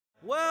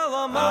Well,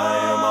 I'm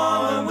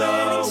on the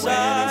winning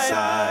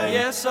side.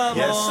 Yes, I'm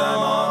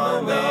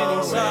on the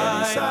winning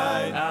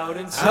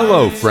side.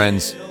 Hello,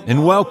 friends,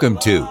 and welcome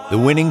to the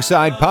Winning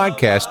Side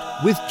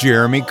Podcast with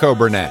Jeremy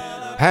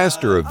Coburnett,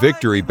 pastor of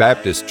Victory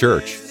Baptist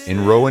Church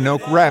in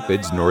Roanoke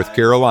Rapids, North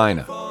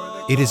Carolina.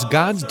 It is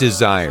God's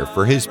desire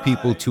for His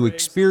people to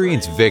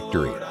experience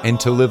victory and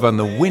to live on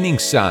the winning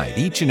side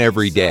each and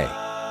every day.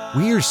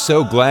 We are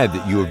so glad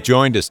that you have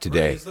joined us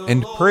today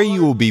and pray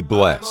you will be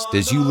blessed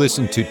as you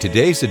listen to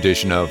today's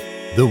edition of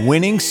The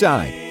Winning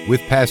Side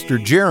with Pastor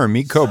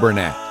Jeremy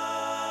Coburnett.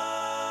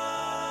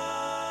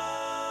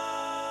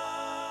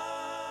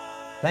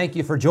 Thank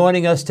you for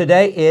joining us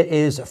today. It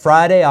is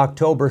Friday,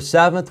 October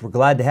 7th. We're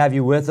glad to have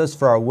you with us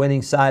for our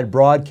Winning Side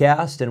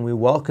broadcast, and we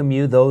welcome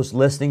you, those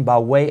listening by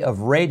way of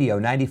radio,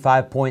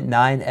 95.9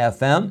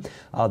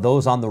 FM,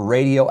 those on the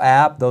radio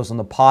app, those on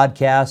the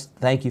podcast.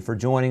 Thank you for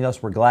joining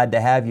us. We're glad to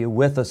have you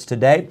with us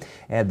today.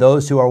 And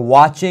those who are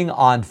watching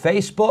on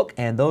Facebook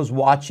and those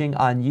watching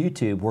on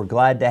YouTube, we're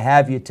glad to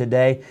have you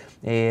today.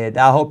 And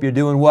I hope you're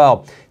doing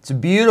well. It's a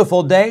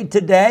beautiful day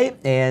today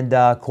and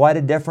quite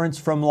a difference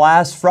from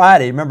last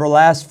Friday. Remember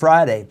last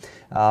Friday?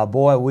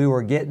 Boy, we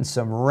were getting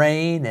some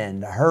rain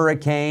and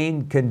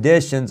hurricane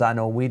conditions. I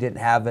know we didn't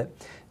have it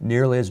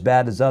nearly as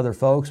bad as other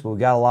folks, but we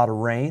got a lot of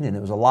rain and it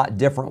was a lot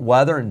different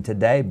weather. And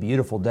today,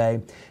 beautiful day.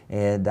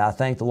 And I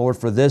thank the Lord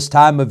for this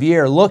time of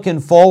year.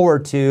 Looking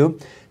forward to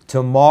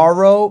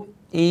tomorrow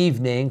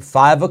evening,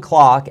 5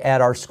 o'clock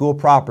at our school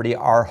property,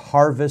 our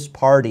harvest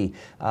party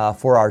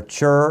for our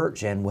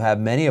church, and we'll have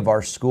many of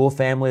our school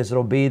families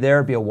that'll be there.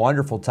 It'll be a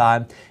wonderful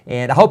time,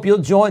 and I hope you'll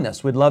join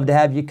us. We'd love to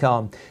have you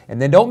come.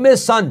 And then don't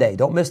miss Sunday.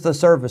 Don't miss the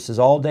services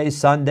all day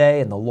Sunday,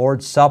 and the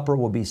Lord's Supper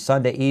will be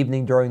Sunday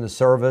evening during the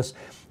service.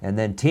 And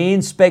then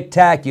Teen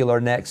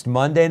Spectacular next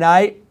Monday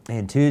night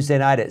and Tuesday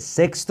night at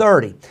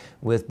 6:30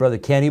 with Brother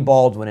Kenny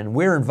Baldwin. And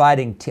we're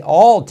inviting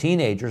all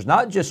teenagers,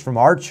 not just from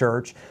our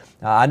church.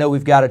 I know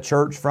we've got a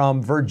church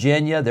from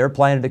Virginia. They're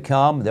planning to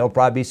come. There'll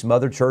probably be some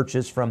other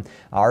churches from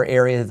our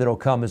area that'll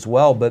come as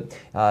well. But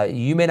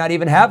you may not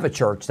even have a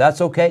church. That's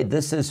okay.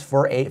 This is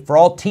for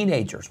all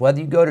teenagers,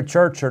 whether you go to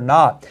church or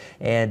not.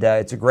 And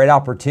it's a great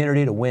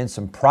opportunity to win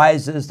some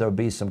prizes. There'll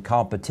be some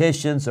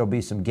competitions. There'll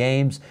be some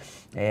games.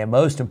 And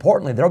most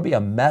importantly, there'll be a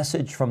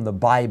message from the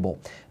Bible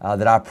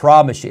that I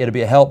promise you it'll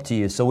be a help to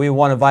you. So we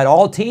want to invite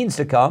all teens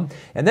to come.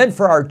 And then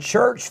for our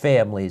church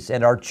families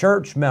and our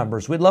church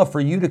members, we'd love for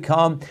you to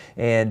come.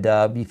 And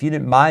if you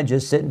didn't mind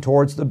just sitting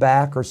towards the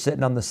back or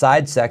sitting on the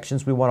side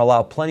sections, we want to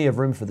allow plenty of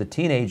room for the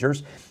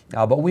teenagers.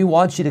 But we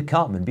want you to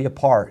come and be a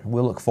part.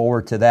 We'll look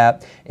forward to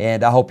that.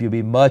 And I hope you'll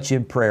be much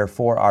in prayer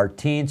for our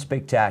Teen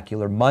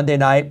Spectacular Monday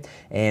night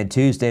and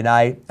Tuesday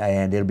night.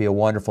 And it'll be a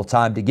wonderful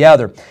time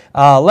together.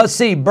 Let's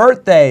see,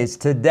 birthdays.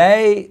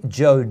 Today,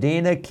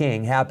 Jodina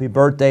King. Happy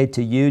birthday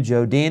to you,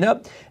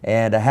 Jodina.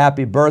 And a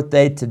happy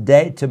birthday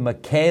today to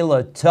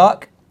Michaela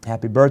Tuck.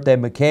 Happy birthday,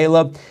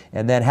 Michaela.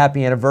 And then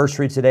happy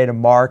anniversary today to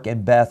Mark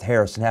and Beth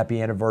Harrison.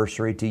 Happy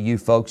anniversary to you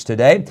folks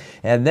today.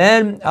 And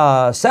then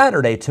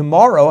Saturday,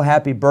 tomorrow,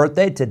 happy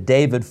birthday to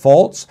David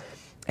Foltz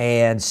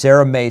and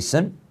Sarah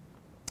Mason.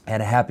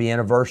 And a happy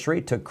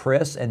anniversary to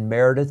Chris and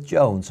Meredith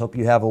Jones. Hope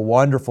you have a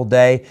wonderful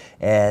day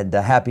and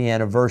a happy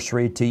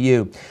anniversary to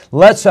you.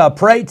 Let's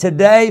pray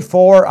today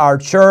for our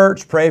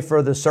church. Pray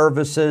for the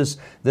services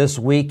this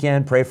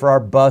weekend. Pray for our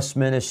bus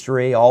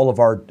ministry, all of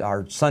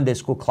our Sunday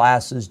school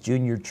classes,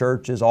 junior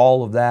churches,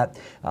 all of that.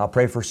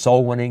 Pray for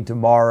soul winning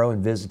tomorrow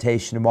and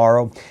visitation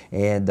tomorrow.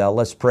 And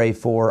let's pray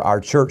for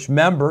our church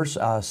members,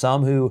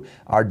 some who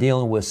are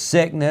dealing with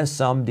sickness,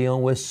 some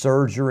dealing with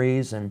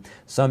surgeries, and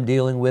some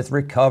dealing with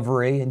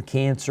recovery and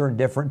cancer and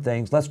different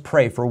things. Let's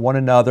pray for one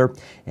another,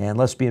 and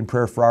let's be in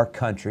prayer for our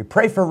country.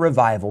 Pray for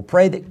revival.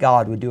 Pray that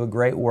God would do a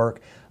great work.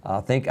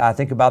 I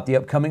think about the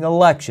upcoming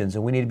elections,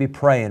 and we need to be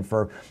praying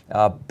for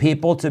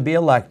people to be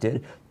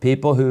elected,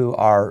 people who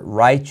are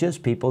righteous,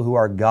 people who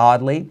are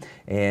godly,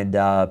 and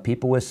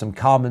people with some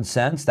common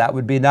sense. That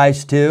would be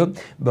nice too.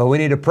 But we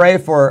need to pray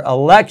for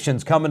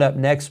elections coming up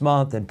next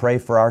month and pray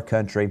for our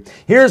country.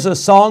 Here's a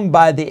song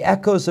by the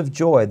Echoes of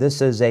Joy.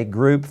 This is a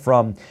group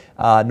from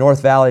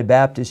North Valley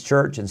Baptist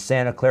Church in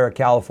Santa Clara,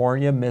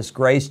 California. Miss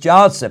Grace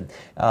Johnson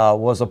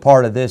was a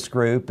part of this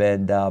group.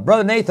 And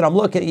Brother Nathan, I'm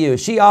looking at you.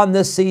 Is she on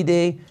this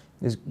CD?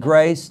 Is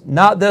Grace?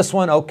 Not this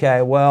one?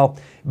 Okay, well,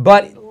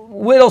 but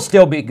it'll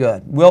still be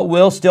good.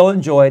 We'll still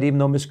enjoy it, even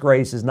though Miss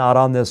Grace is not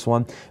on this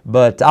one.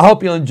 But I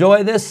hope you'll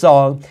enjoy this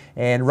song.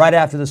 And right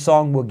after the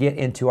song, we'll get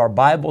into our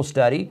Bible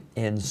study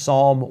in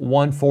Psalm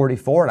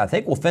 144. And I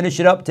think we'll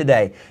finish it up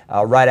today,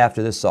 right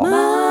after this song.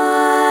 My,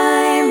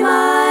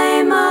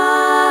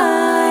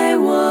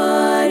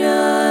 what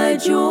a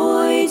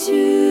joy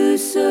to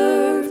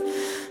serve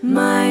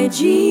my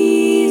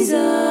Jesus.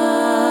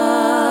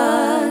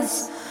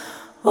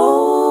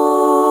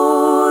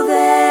 Oh,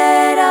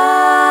 that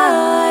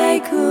I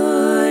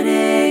could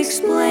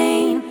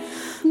explain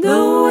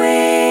the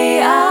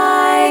way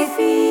I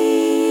feel,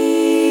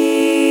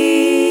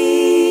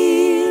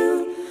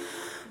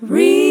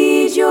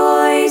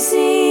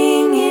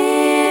 rejoicing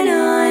in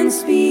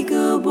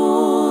unspeakable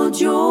unspeakable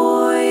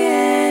joy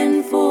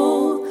and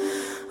full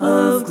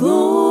of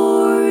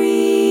glory.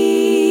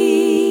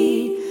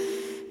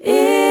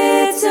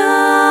 It's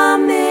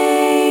amazing,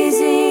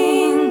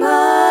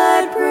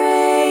 but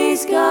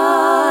praise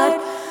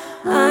God,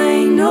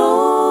 I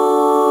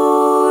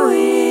know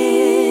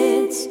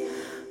it's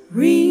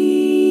real.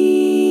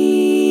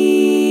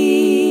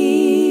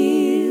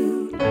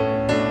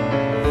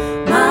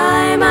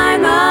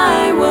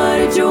 My, what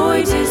a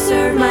joy to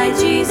serve my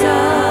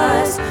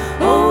Jesus.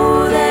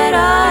 Oh, that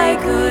I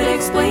could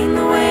explain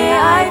the way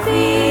I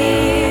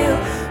feel,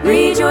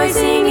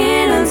 rejoicing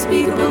in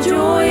unspeakable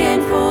joy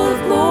and full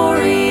of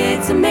glory.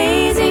 It's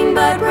amazing,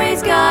 but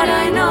praise God,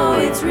 I know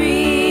it's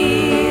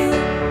real.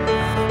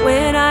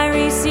 When I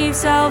received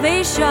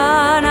salvation,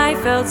 I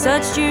felt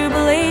such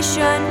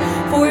jubilation,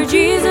 for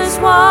Jesus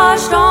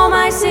washed all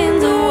my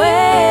sins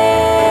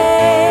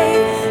away.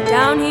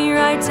 Down here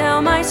I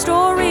tell my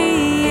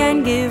story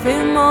and give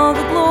Him all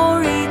the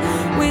glory.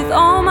 With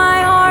all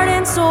my heart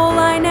and soul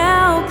I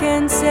now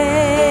can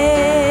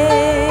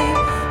say,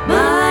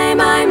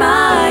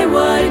 my,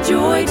 what a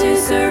joy to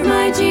serve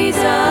my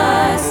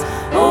Jesus.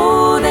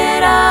 Oh,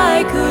 that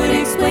I could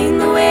explain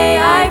the way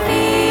I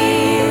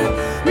feel,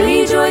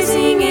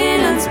 rejoicing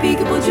in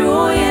unspeakable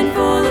joy and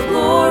full of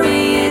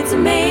glory. It's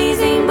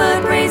amazing,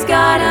 but praise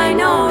God, I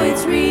know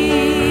it's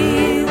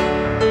real.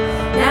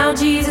 Now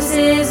Jesus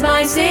is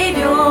my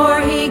Savior,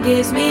 He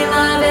gives me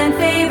love and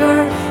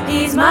favor.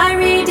 He's my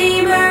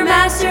Redeemer,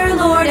 Master,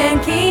 Lord,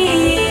 and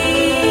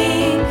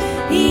King.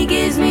 He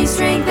gives me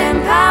strength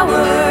and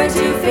power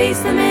to face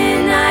the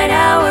midnight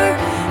hour.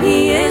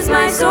 He is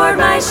my sword,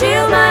 my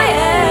shield, my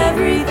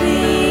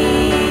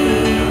everything.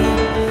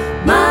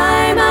 My,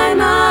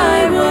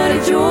 what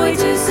a joy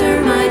to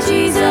serve my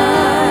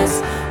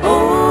Jesus.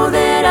 Oh,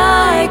 that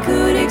I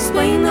could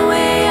explain the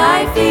way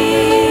I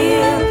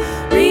feel,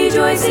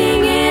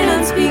 rejoicing in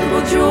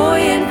unspeakable joy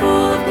and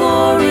full of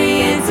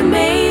glory. It's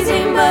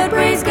amazing, but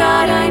praise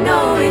God, I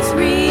know it's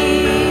real.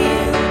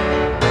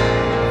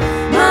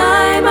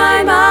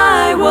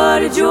 My,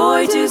 what a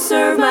joy to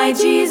serve my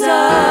Jesus.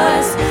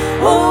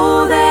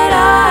 Oh, that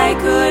I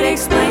could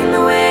explain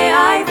the way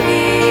I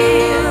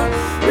feel,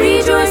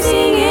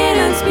 rejoicing in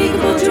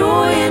unspeakable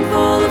joy and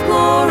full of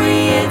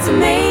glory. It's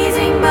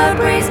amazing, but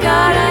praise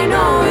God, I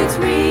know it's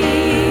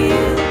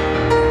real.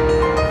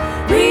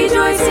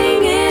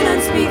 Rejoicing in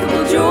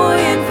unspeakable joy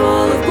and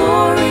full of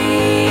glory.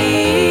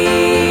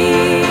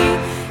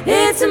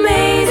 It's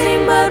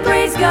amazing, but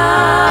praise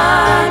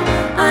God,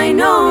 I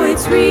know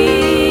it's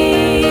real.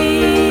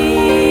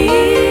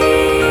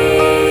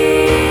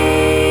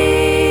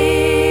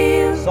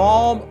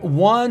 Psalm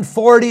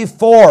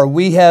 144.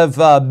 We have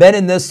been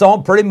in this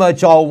psalm pretty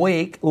much all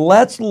week.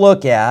 Let's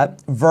look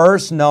at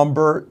verse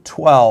number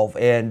 12.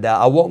 And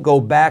I won't go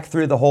back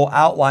through the whole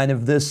outline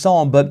of this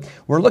psalm, but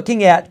we're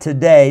looking at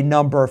today,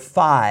 number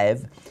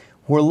 5.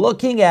 We're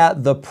looking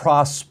at the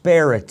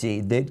prosperity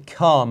that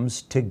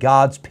comes to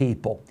God's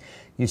people.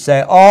 You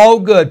say, oh,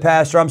 good,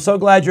 Pastor, I'm so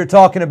glad you're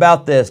talking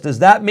about this. Does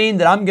that mean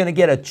that I'm going to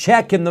get a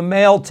check in the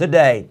mail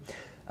today?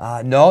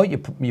 No, you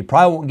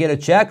probably won't get a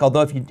check,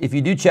 although if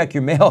you do check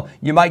your mail,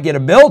 you might get a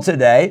bill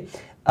today.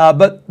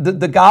 But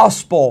the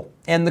gospel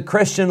and the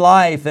Christian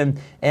life and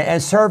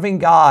serving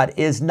God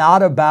is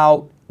not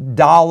about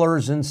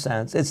dollars and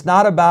cents. It's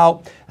not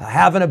about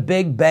having a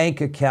big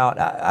bank account.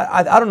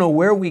 I don't know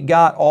where we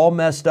got all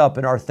messed up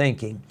in our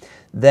thinking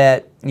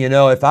that,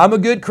 if I'm a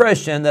good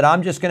Christian, that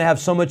I'm just going to have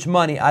so much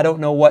money I don't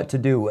know what to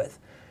do with.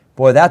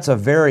 Boy, that's a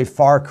very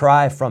far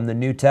cry from the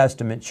New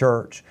Testament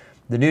church.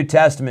 The New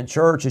Testament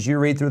church, as you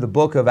read through the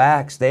book of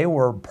Acts, they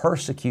were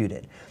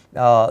persecuted.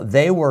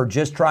 They were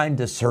just trying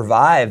to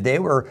survive. They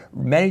were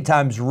many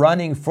times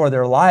running for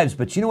their lives.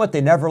 But you know what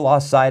they never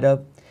lost sight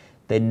of?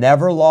 They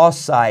never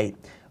lost sight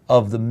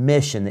of the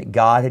mission that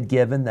God had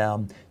given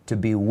them to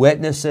be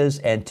witnesses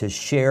and to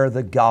share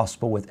the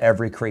gospel with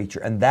every creature.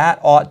 And that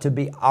ought to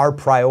be our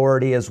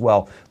priority as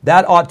well.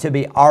 That ought to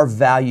be our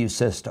value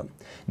system.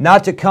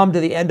 Not to come to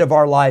the end of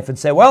our life and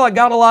say, well, I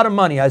got a lot of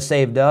money I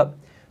saved up.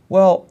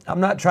 Well, I'm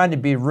not trying to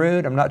be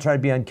rude. I'm not trying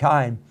to be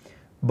unkind.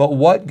 But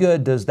what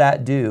good does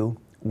that do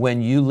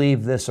when you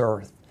leave this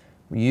earth?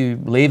 You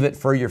leave it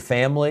for your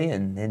family,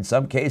 and in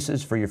some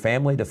cases for your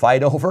family to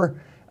fight over.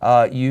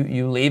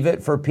 You leave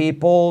it for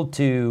people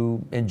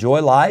to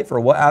enjoy life, or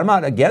what? I'm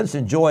not against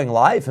enjoying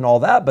life and all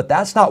that, but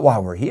that's not why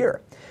we're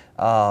here.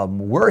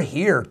 We're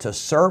here to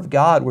serve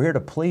God. We're here to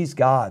please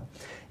God.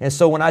 And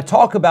so when I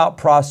talk about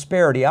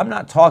prosperity, I'm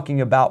not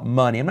talking about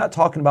money. I'm not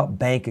talking about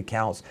bank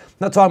accounts. I'm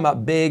not talking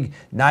about big,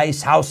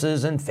 nice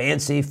houses and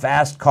fancy,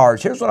 fast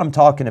cars. Here's what I'm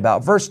talking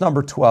about. Verse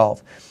number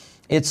 12.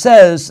 It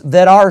says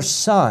that our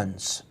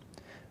sons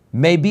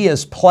may be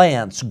as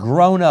plants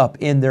grown up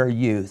in their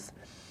youth,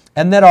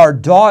 and that our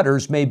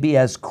daughters may be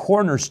as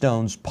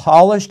cornerstones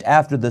polished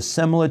after the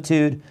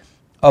similitude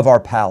of our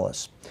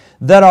palace.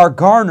 That our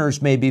garners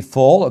may be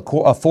full,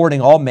 affording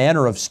all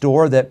manner of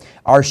store, that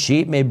our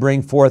sheep may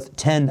bring forth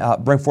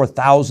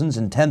thousands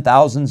and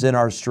 10,000s in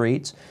our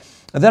streets.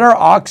 that our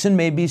oxen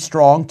may be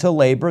strong to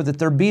labor, that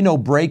there be no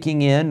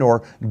breaking in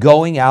or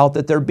going out,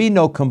 that there be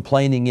no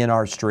complaining in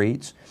our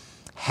streets.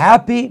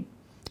 Happy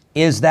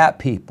is that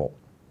people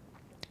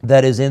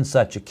that is in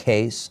such a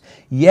case.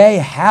 Yea,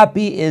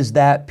 happy is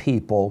that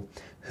people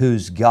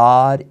whose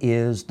God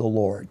is the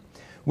Lord.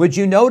 Would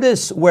you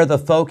notice where the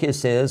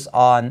focus is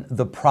on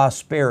the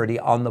prosperity,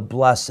 on the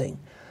blessing?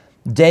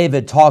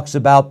 David talks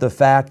about the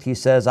fact, he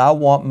says, I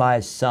want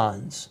my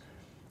sons.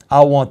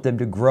 I want them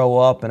to grow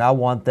up and I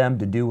want them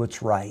to do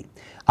what's right.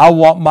 I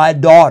want my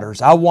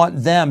daughters. I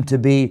want them to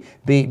be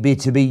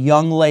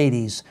young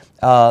ladies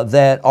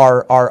that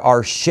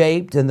are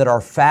shaped and that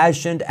are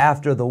fashioned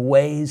after the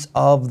ways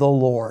of the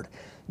Lord.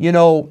 You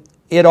know,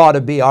 it ought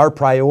to be our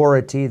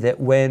priority that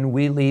when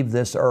we leave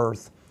this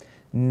earth,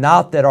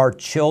 not that our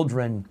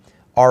children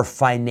are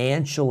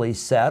financially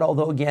set,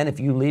 although again, if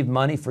you leave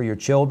money for your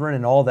children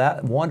and all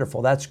that,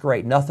 wonderful, that's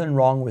great, nothing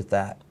wrong with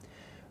that.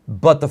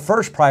 But the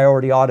first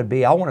priority ought to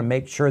be, I want to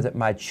make sure that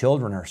my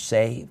children are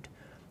saved.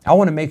 I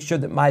want to make sure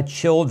that my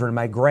children,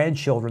 my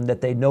grandchildren,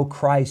 that they know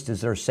Christ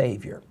as their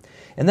Savior.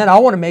 And then I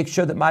want to make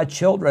sure that my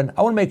children,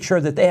 I want to make sure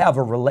that they have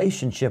a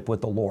relationship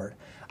with the Lord.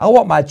 I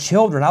want my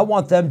children, I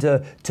want them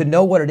to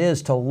know what it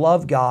is to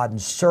love God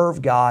and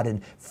serve God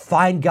and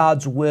find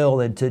God's will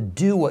and to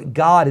do what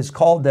God has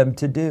called them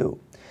to do.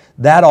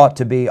 That ought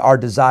to be our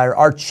desire.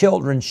 Our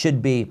children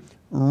should be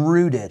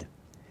rooted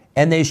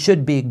and they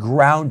should be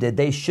grounded.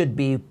 They should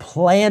be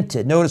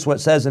planted. Notice what it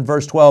says in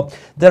verse 12,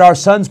 that our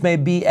sons may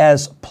be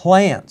as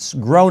plants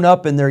grown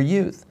up in their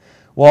youth.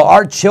 Well,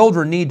 our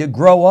children need to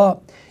grow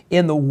up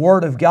in the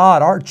Word of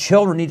God. Our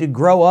children need to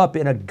grow up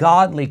in a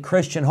godly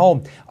Christian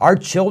home. Our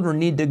children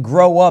need to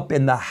grow up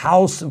in the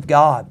house of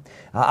God.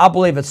 I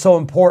believe it's so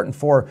important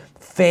for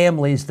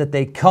families that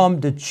they come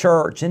to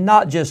church, and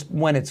not just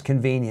when it's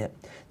convenient,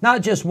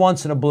 not just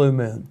once in a blue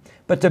moon,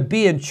 but to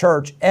be in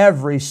church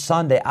every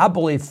Sunday. I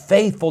believe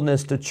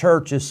faithfulness to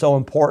church is so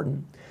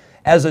important.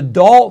 As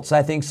adults,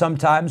 I think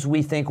sometimes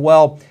we think,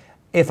 well,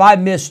 if I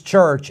miss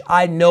church,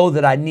 I know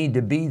that I need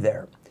to be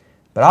there.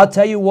 But I'll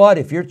tell you what,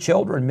 if your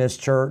children miss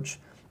church,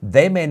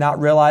 they may not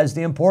realize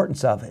the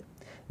importance of it.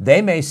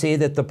 They may see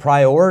that the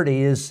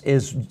priority is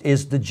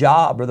the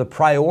job, or the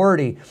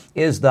priority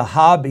is the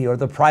hobby, or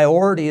the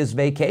priority is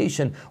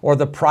vacation, or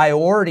the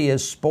priority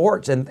is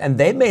sports. And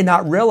they may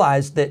not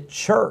realize that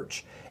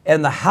church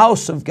and the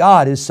house of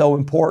God is so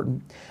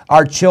important.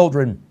 Our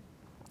children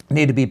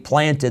need to be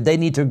planted. They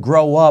need to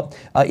grow up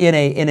in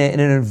an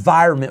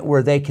environment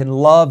where they can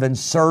love and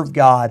serve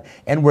God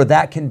and where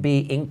that can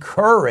be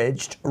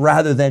encouraged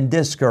rather than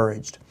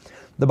discouraged.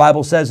 The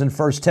Bible says in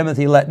 1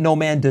 Timothy, let no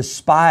man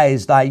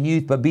despise thy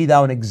youth, but be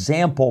thou an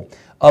example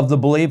of the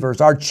believers.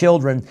 Our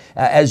children,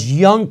 as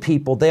young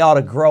people, they ought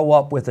to grow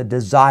up with a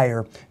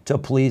desire to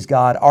please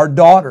God. Our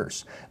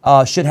daughters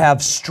should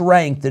have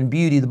strength and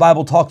beauty. The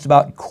Bible talks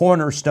about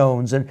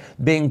cornerstones and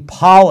being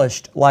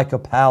polished like a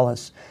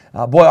palace.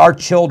 Boy, our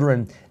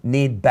children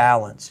need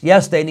balance.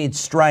 Yes, they need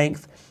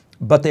strength,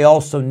 but they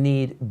also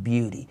need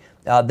beauty.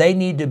 They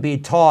need to be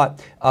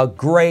taught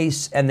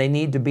grace, and they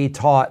need to be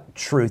taught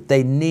truth.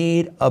 They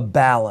need a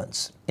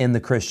balance in the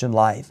Christian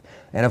life.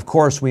 And of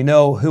course, we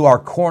know who our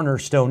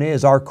cornerstone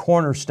is. Our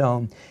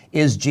cornerstone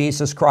is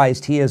Jesus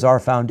Christ. He is our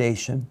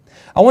foundation.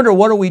 I wonder,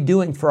 what are we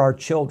doing for our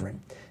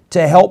children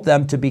to help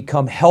them to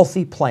become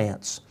healthy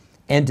plants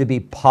and to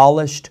be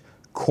polished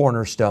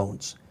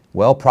cornerstones?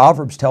 Well,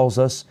 Proverbs tells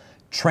us,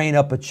 train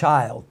up a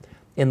child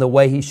in the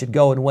way he should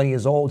go, and when he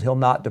is old, he'll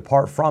not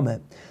depart from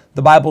it.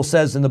 The Bible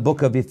says in the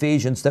book of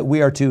Ephesians that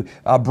we are to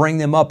bring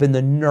them up in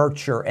the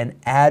nurture and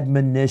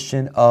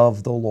admonition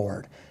of the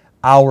Lord.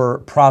 Our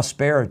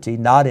prosperity,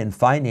 not in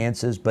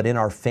finances, but in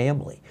our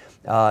family.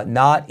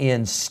 Not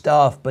in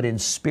stuff, but in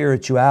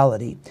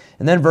spirituality.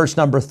 And then verse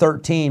number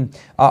 13,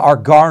 our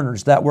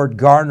garners. That word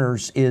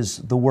garners is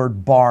the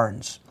word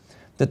barns.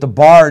 That the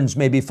barns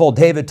may be full.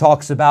 David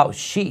talks about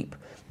sheep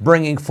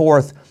bringing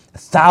forth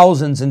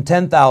thousands and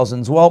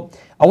 10,000s. Well,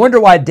 I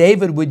wonder why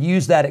David would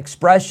use that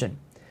expression.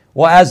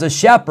 Well, as a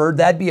shepherd,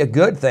 that'd be a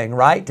good thing,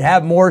 right? To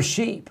have more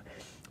sheep.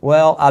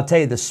 Well, I'll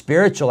tell you, the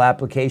spiritual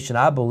application,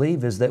 I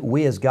believe, is that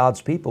we as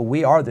God's people,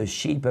 we are the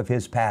sheep of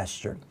His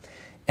pasture.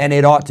 And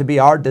it ought to be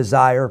our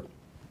desire,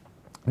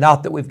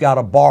 not that we've got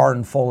a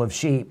barn full of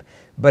sheep,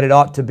 but it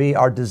ought to be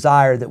our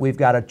desire that we've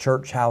got a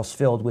church house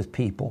filled with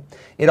people.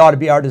 It ought to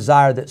be our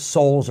desire that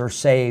souls are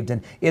saved,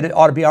 and it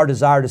ought to be our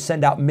desire to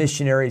send out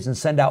missionaries and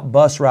send out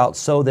bus routes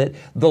so that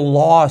the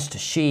lost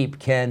sheep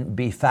can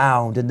be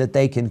found and that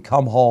they can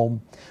come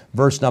home.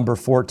 Verse number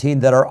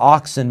 14, that our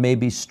oxen may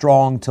be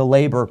strong to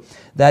labor,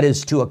 that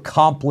is to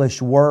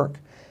accomplish work.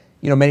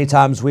 You know, many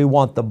times we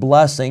want the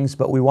blessings,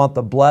 but we want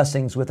the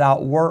blessings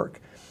without work.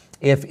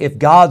 If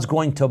God's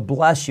going to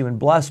bless you and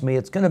bless me,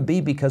 it's going to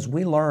be because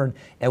we learn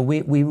and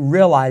we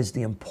realize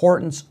the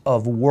importance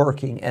of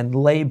working and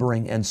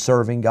laboring and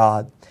serving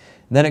God.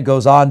 And then it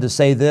goes on to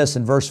say this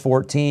in verse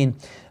 14,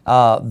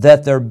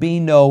 that there be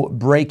no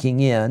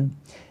breaking in,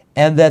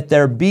 and that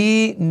there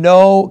be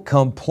no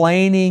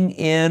complaining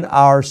in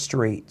our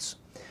streets.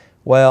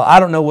 Well, I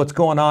don't know what's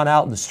going on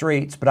out in the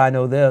streets, but I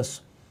know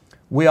this.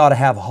 We ought to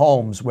have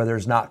homes where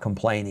there's not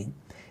complaining.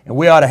 And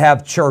we ought to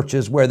have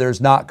churches where there's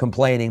not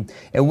complaining.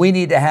 And we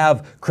need to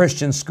have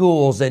Christian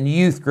schools and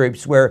youth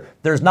groups where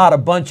there's not a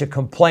bunch of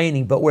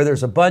complaining, but where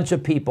there's a bunch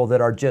of people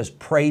that are just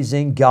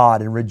praising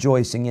God and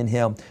rejoicing in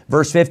Him.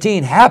 Verse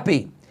 15,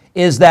 happy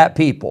is that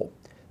people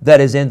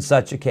that is in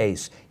such a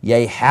case.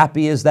 Yea,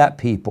 happy is that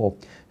people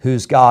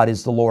whose God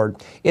is the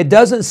Lord. It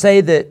doesn't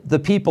say that the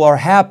people are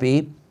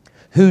happy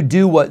who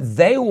do what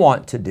they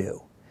want to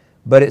do,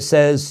 but it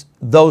says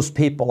those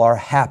people are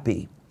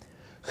happy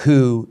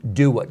who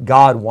do what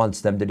God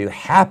wants them to do.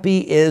 Happy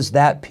is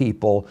that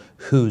people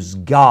whose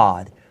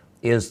God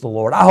is the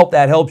Lord. I hope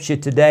that helps you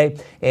today,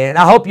 and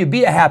I hope you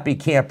be a happy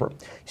camper. You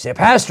say,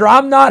 Pastor,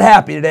 I'm not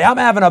happy today. I'm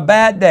having a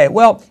bad day.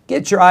 Well,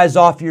 get your eyes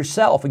off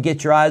yourself and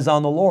get your eyes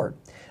on the Lord.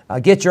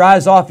 Get your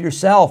eyes off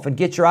yourself and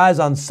get your eyes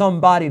on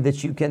somebody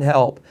that you can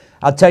help.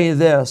 I'll tell you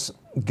this,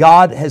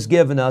 God has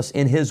given us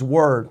in His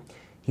Word,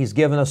 He's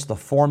given us the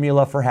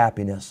formula for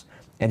happiness.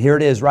 And here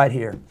it is right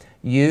here.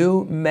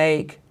 You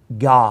make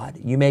God.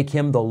 You make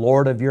Him the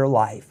Lord of your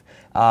life.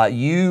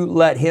 You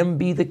let Him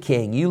be the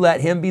king. You let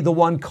Him be the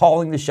one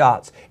calling the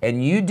shots.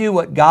 And you do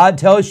what God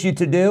tells you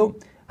to do.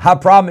 I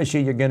promise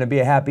you, you're going to be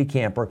a happy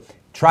camper.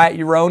 Try it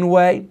your own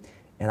way,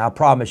 and I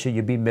promise you,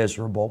 you'll be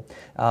miserable.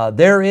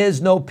 There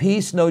is no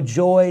peace, no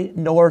joy,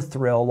 nor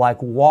thrill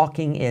like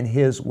walking in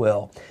His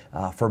will.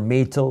 For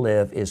me to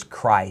live is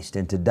Christ,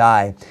 and to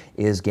die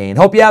is gain.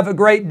 Hope you have a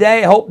great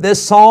day. Hope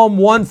this Psalm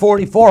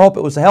 144, hope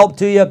it was a help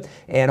to you,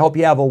 and hope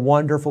you have a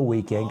wonderful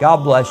weekend. God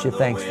bless you.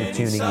 Thanks for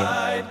tuning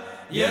in.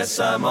 Yes,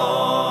 I'm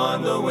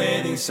on the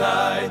winning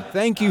side.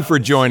 Thank you for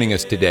joining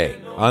us today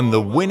on the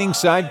Winning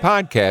Side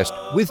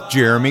Podcast with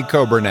Jeremy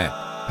Coburnett,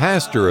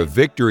 pastor of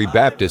Victory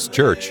Baptist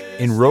Church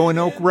in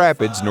Roanoke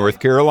Rapids, North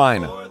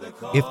Carolina.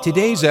 If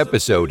today's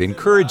episode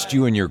encouraged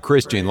you in your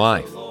Christian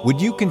life,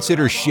 would you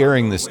consider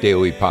sharing this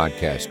daily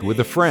podcast with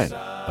a friend,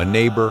 a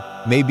neighbor,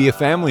 maybe a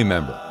family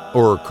member,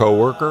 or a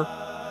coworker?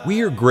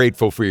 We are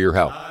grateful for your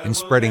help in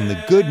spreading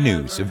the good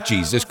news of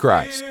Jesus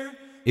Christ.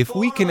 If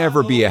we can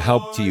ever be a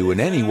help to you in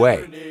any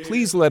way,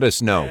 please let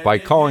us know by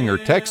calling or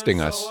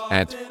texting us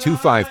at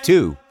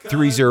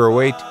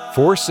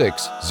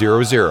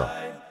 252-308-4600.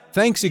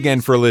 Thanks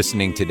again for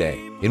listening today,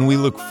 and we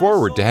look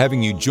forward to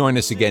having you join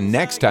us again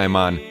next time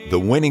on the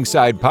Winning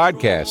Side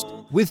Podcast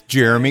with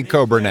Jeremy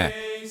Coburnett.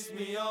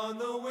 On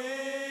the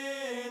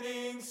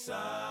winning side.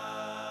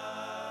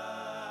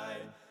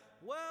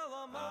 Well, I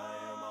am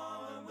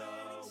on the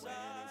winning side.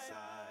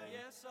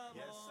 Yes, I'm